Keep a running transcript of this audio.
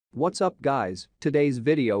What's up guys, today's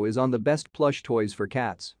video is on the best plush toys for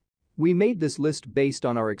cats. We made this list based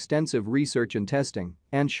on our extensive research and testing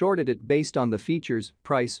and shorted it based on the features,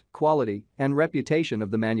 price, quality, and reputation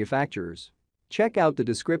of the manufacturers. Check out the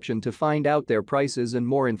description to find out their prices and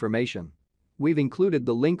more information. We've included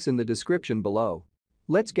the links in the description below.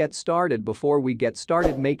 Let's get started. Before we get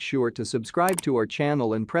started, make sure to subscribe to our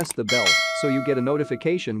channel and press the bell so you get a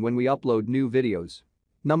notification when we upload new videos.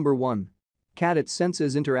 Number 1. Catit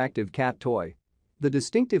Senses Interactive Cat Toy. The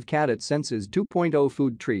distinctive Catit Senses 2.0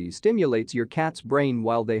 food tree stimulates your cat's brain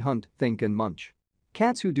while they hunt, think and munch.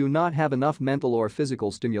 Cats who do not have enough mental or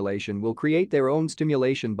physical stimulation will create their own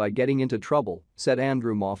stimulation by getting into trouble, said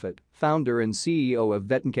Andrew Moffat, founder and CEO of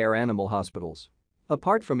Vetcare Animal Hospitals.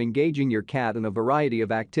 Apart from engaging your cat in a variety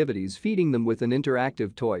of activities, feeding them with an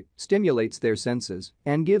interactive toy stimulates their senses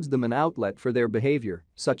and gives them an outlet for their behavior,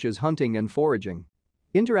 such as hunting and foraging.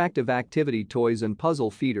 Interactive activity toys and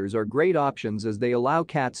puzzle feeders are great options as they allow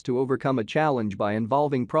cats to overcome a challenge by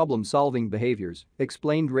involving problem-solving behaviors,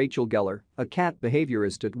 explained Rachel Geller, a cat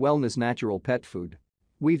behaviorist at Wellness Natural Pet Food.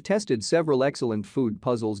 We've tested several excellent food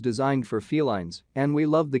puzzles designed for felines, and we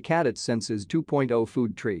love the Catit Senses 2.0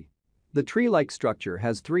 food tree. The tree-like structure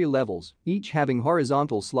has 3 levels, each having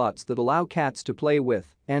horizontal slots that allow cats to play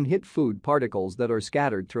with and hit food particles that are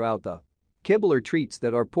scattered throughout the kibble or treats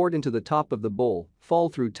that are poured into the top of the bowl fall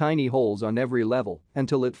through tiny holes on every level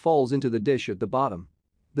until it falls into the dish at the bottom.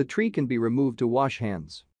 The tree can be removed to wash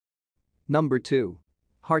hands. Number 2.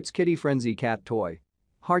 Hartz Kitty Frenzy Cat Toy.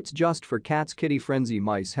 Hartz Just for Cats Kitty Frenzy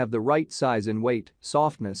mice have the right size and weight,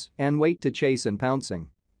 softness, and weight to chase and pouncing.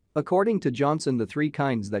 According to Johnson, the 3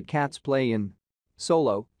 kinds that cats play in: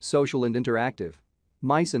 solo, social and interactive.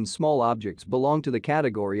 Mice and small objects belong to the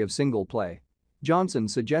category of single play. Johnson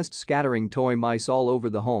suggests scattering toy mice all over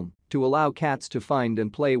the home to allow cats to find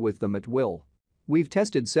and play with them at will. We've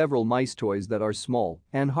tested several mice toys that are small,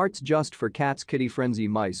 and Hartz Just for Cats Kitty Frenzy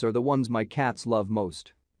mice are the ones my cats love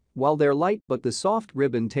most. While they're light, but the soft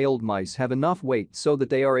ribbon-tailed mice have enough weight so that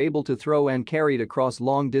they are able to throw and carry it across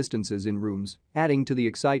long distances in rooms, adding to the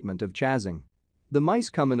excitement of chasing. The mice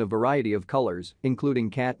come in a variety of colors, including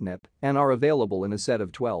catnip, and are available in a set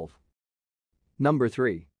of 12. Number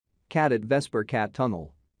 3. Catit Vesper Cat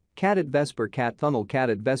Tunnel. Catit Vesper Cat Tunnel.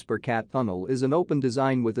 Catit Vesper Cat Tunnel is an open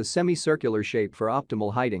design with a semicircular shape for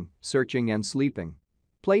optimal hiding, searching and sleeping.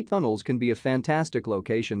 Play tunnels can be a fantastic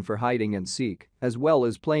location for hiding and seek, as well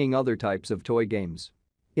as playing other types of toy games.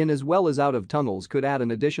 In as well as out of tunnels could add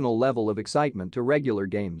an additional level of excitement to regular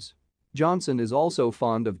games. Johnson is also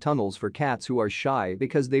fond of tunnels for cats who are shy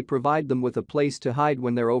because they provide them with a place to hide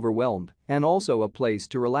when they're overwhelmed and also a place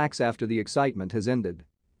to relax after the excitement has ended.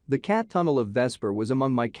 The cat tunnel of Vesper was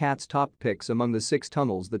among my cat's top picks among the 6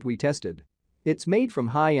 tunnels that we tested. It's made from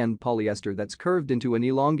high-end polyester that's curved into an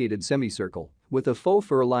elongated semicircle with a faux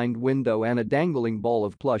fur-lined window and a dangling ball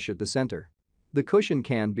of plush at the center. The cushion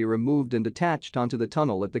can be removed and attached onto the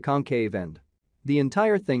tunnel at the concave end. The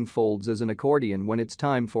entire thing folds as an accordion when it's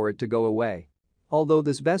time for it to go away. Although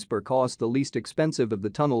this Vesper cost the least expensive of the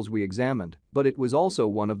tunnels we examined, but it was also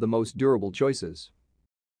one of the most durable choices.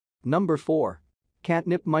 Number 4.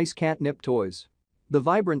 Catnip Mice Catnip Toys. The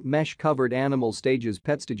vibrant mesh-covered Animal Stages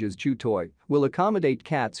Petstages Chew toy will accommodate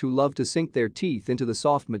cats who love to sink their teeth into the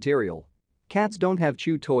soft material. Cats don't have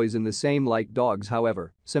chew toys in the same like dogs,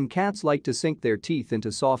 however, some cats like to sink their teeth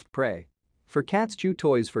into soft prey. For cats, chew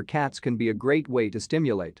toys for cats can be a great way to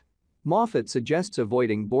stimulate. Moffat suggests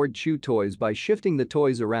avoiding board chew toys by shifting the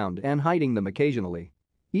toys around and hiding them occasionally.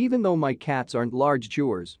 Even though my cats aren't large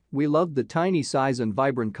chewers, we loved the tiny size and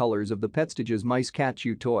vibrant colors of the Petstages Mice Cat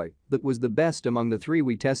Chew toy that was the best among the 3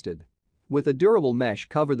 we tested. With a durable mesh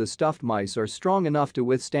cover, the stuffed mice are strong enough to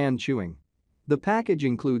withstand chewing. The package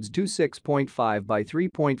includes 2 6.5 by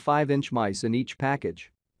 3.5 inch mice in each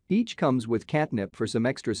package. Each comes with catnip for some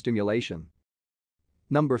extra stimulation.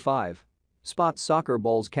 Number 5. Spot Soccer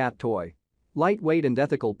Balls Cat Toy. Lightweight and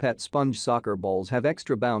ethical pet sponge soccer balls have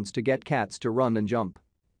extra bounce to get cats to run and jump.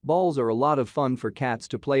 Balls are a lot of fun for cats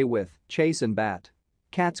to play with, chase and bat.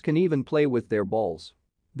 Cats can even play with their balls.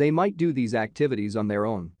 They might do these activities on their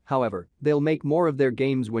own, however, they'll make more of their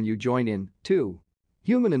games when you join in, too.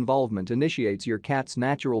 Human involvement initiates your cat's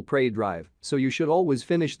natural prey drive, so you should always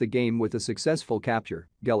finish the game with a successful capture,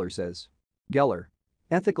 Geller says. Geller.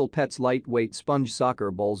 Ethical Pets lightweight sponge soccer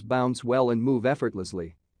balls bounce well and move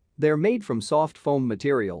effortlessly. They're made from soft foam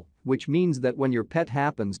material, which means that when your pet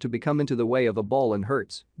happens to become into the way of a ball and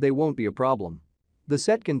hurts, they won't be a problem. The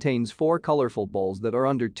set contains 4 colorful balls that are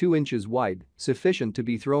under 2 inches wide, sufficient to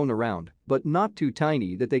be thrown around, but not too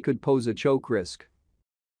tiny that they could pose a choke risk.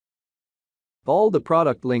 All the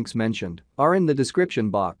product links mentioned are in the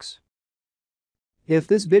description box. If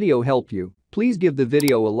this video helped you, please give the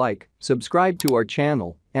video a like, subscribe to our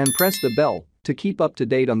channel, and press the bell to keep up to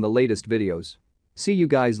date on the latest videos. See you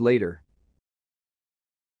guys later.